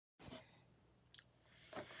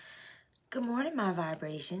Good morning, my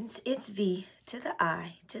vibrations. It's V to the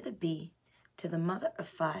I to the B to the mother of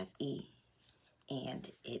 5E. And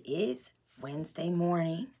it is Wednesday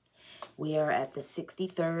morning. We are at the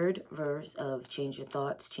 63rd verse of Change Your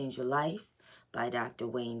Thoughts, Change Your Life by Dr.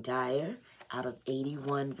 Wayne Dyer out of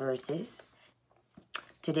 81 verses.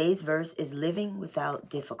 Today's verse is living without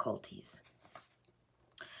difficulties.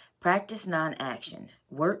 Practice non-action.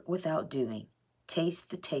 Work without doing.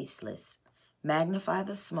 Taste the tasteless. Magnify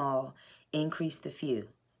the small. Increase the few.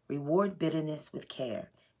 Reward bitterness with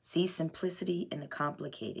care. See simplicity in the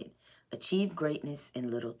complicated. Achieve greatness in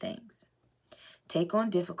little things. Take on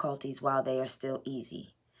difficulties while they are still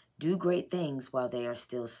easy. Do great things while they are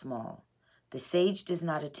still small. The sage does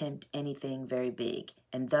not attempt anything very big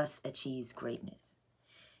and thus achieves greatness.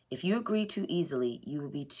 If you agree too easily, you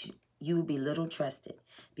will be little trusted,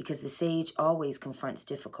 because the sage always confronts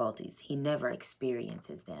difficulties. He never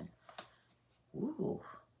experiences them. Ooh.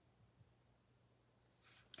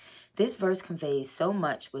 This verse conveys so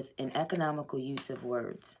much with an economical use of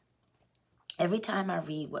words. Every time I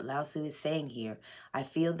read what Lao Tzu is saying here, I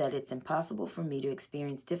feel that it's impossible for me to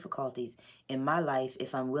experience difficulties in my life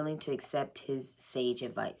if I'm willing to accept his sage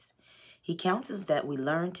advice. He counsels that we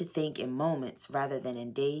learn to think in moments rather than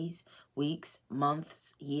in days, weeks,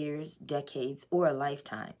 months, years, decades, or a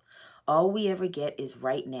lifetime. All we ever get is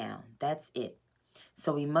right now. That's it.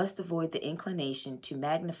 So we must avoid the inclination to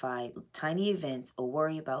magnify tiny events or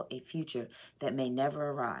worry about a future that may never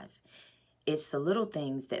arrive. It's the little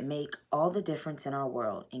things that make all the difference in our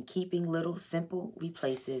world, and keeping little simple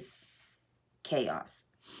replaces chaos.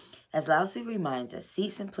 As Lao Tzu reminds us, see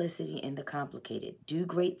simplicity in the complicated. Do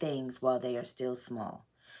great things while they are still small.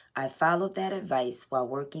 I followed that advice while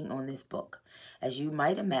working on this book. As you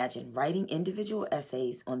might imagine, writing individual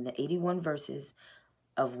essays on the 81 verses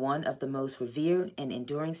of one of the most revered and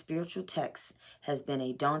enduring spiritual texts has been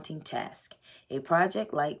a daunting task. A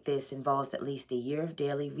project like this involves at least a year of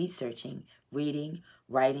daily researching, reading,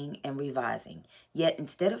 writing, and revising. Yet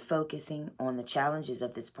instead of focusing on the challenges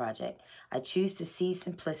of this project, I choose to see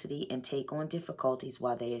simplicity and take on difficulties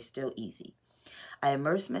while they are still easy. I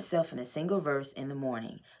immerse myself in a single verse in the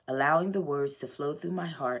morning, allowing the words to flow through my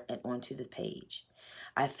heart and onto the page.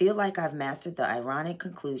 I feel like I've mastered the ironic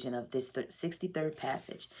conclusion of this 63rd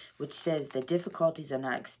passage, which says that difficulties are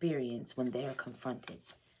not experienced when they are confronted.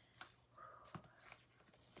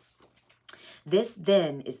 This,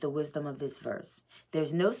 then, is the wisdom of this verse.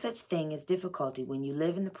 There's no such thing as difficulty when you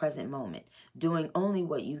live in the present moment, doing only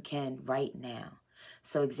what you can right now.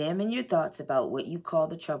 So examine your thoughts about what you call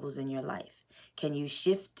the troubles in your life. Can you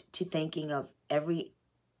shift to thinking of every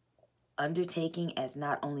undertaking as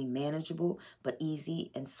not only manageable, but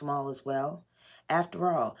easy and small as well?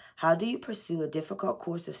 After all, how do you pursue a difficult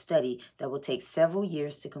course of study that will take several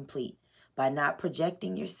years to complete? By not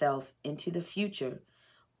projecting yourself into the future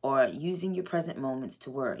or using your present moments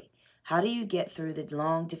to worry. How do you get through the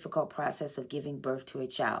long, difficult process of giving birth to a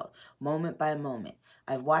child, moment by moment?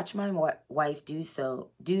 I've watched my wife do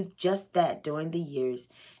just that during the years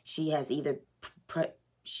she has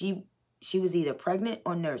she was either pregnant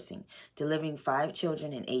or nursing, delivering 5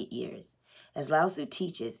 children in 8 years. As Lao Tzu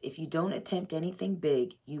teaches, if you don't attempt anything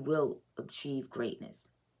big, you will achieve greatness.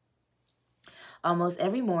 Almost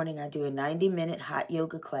every morning, I do a 90-minute hot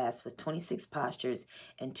yoga class with 26 postures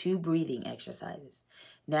and 2 breathing exercises.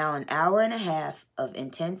 Now, an hour and a half of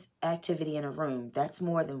intense activity in a room that's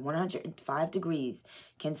more than 105 degrees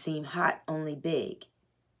can seem not only big,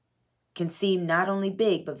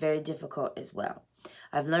 but very difficult as well.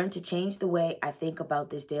 I've learned to change the way I think about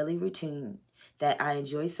this daily routine that I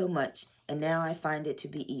enjoy so much, and now I find it to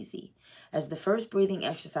be easy. As the first breathing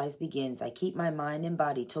exercise begins, I keep my mind and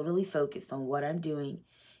body totally focused on what I'm doing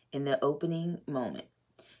in the opening moment.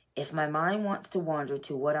 If my mind wants to wander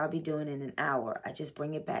to what I'll be doing in an hour, I just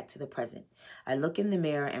bring it back to the present. I look in the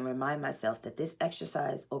mirror and remind myself that this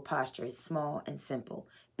exercise or posture is small and simple.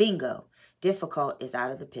 Bingo! Difficult is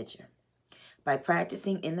out of the picture. By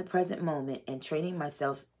practicing in the present moment and training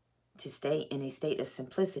myself to stay in a state of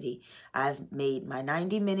simplicity, I've made my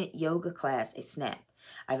 90-minute yoga class a snap.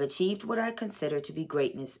 I've achieved what I consider to be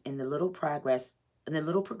greatness in the little progressions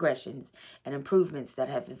and improvements that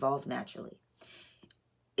have evolved naturally.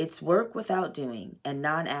 It's work without doing and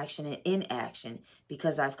non-action and inaction,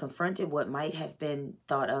 because I've confronted what might have been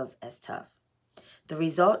thought of as tough. The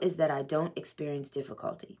result is that I don't experience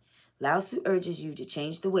difficulty. Lao Tzu urges you to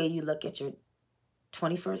change the way you look at your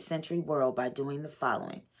 21st century world by doing the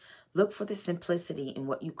following. Look for the simplicity in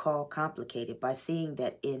what you call complicated by seeing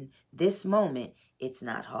that in this moment, it's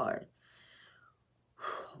not hard.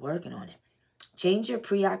 Working on it. Change your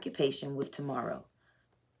preoccupation with tomorrow,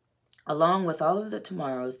 along with all of the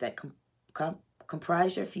tomorrows that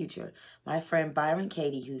comprise your future. My friend Byron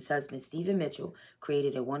Katie, whose husband Stephen Mitchell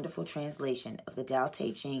created a wonderful translation of the Tao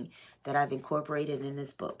Te Ching that I've incorporated in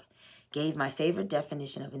this book, gave my favorite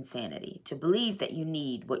definition of insanity. To believe that you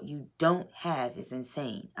need what you don't have is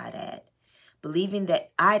insane, I'd add. Believing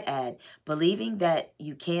that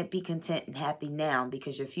you can't be content and happy now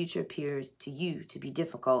because your future appears to you to be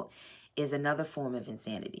difficult is another form of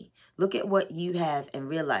insanity. Look at what you have and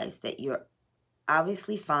realize that you're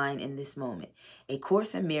obviously fine in this moment. A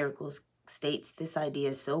Course in Miracles states this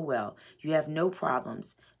idea so well. You have no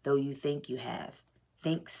problems, though you think you have.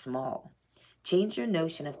 Think small. Change your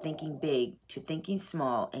notion of thinking big to thinking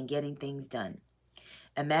small and getting things done.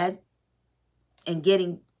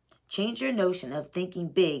 Change your notion of thinking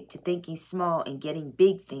big to thinking small and getting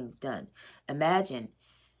big things done.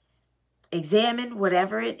 Examine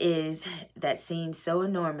whatever it is that seems so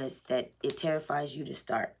enormous that it terrifies you to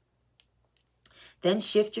start. Then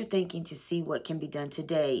shift your thinking to see what can be done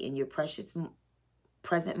today in your precious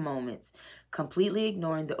present moments, completely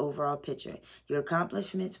ignoring the overall picture. Your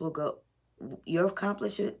accomplishments will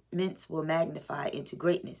magnify into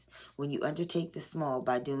greatness when you undertake the small.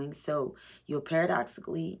 By doing so, you'll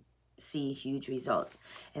paradoxically see huge results.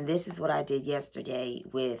 And this is what I did yesterday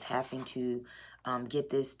with having to get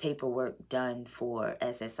this paperwork done for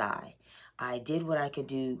SSI. I did what I could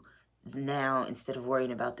do now instead of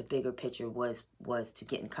worrying about the bigger picture was to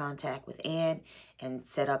get in contact with Ann and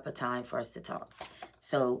set up a time for us to talk.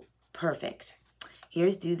 So, perfect.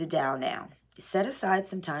 Here's Do the Tao Now. Set aside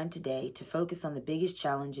some time today to focus on the biggest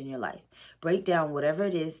challenge in your life. Break down whatever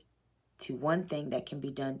it is to one thing that can be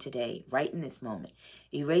done today, right in this moment.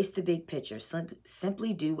 Erase the big picture.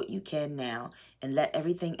 Simply do what you can now and let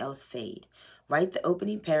everything else fade. Write the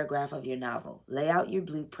opening paragraph of your novel. Lay out your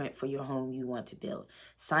blueprint for your home you want to build.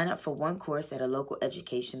 Sign up for one course at a local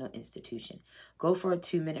educational institution. Go for a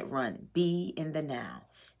 2-minute run. Be in the now.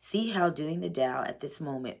 See how doing the Tao at this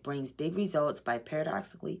moment brings big results by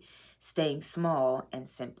paradoxically staying small and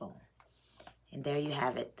simple. And there you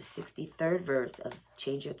have it, the 63rd verse of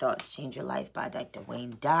Change Your Thoughts, Change Your Life by Dr.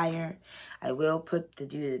 Wayne Dyer. I will put the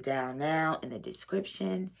Do the Tao Now in the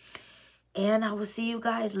description. And I will see you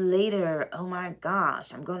guys later. Oh my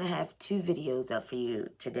gosh, I'm going to have 2 videos up for you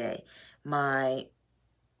today. My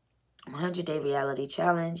 100-day reality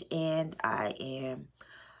challenge, and I am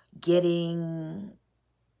getting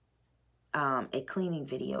a cleaning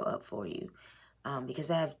video up for you. Because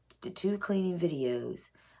I have the 2 cleaning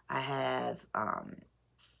videos. I have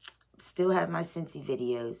still have my Scentsy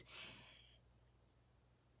videos.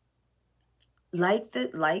 Like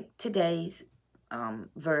today's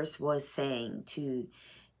verse was saying, to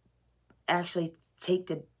actually take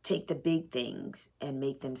the big things and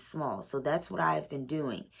make them small. So that's what I've been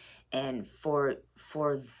doing. And for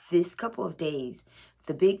this couple of days,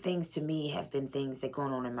 the big things to me have been things that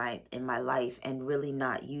going on in my life, and really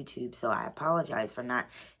not YouTube. So I apologize for not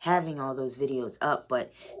having all those videos up.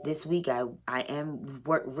 But this week I am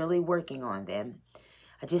really working on them.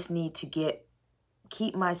 I just need to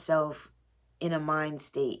keep myself in a mind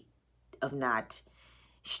state of not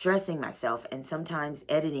stressing myself. And sometimes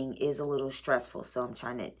editing is a little stressful. So I'm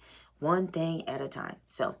trying to one thing at a time.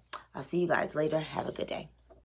 So I'll see you guys later. Have a good day.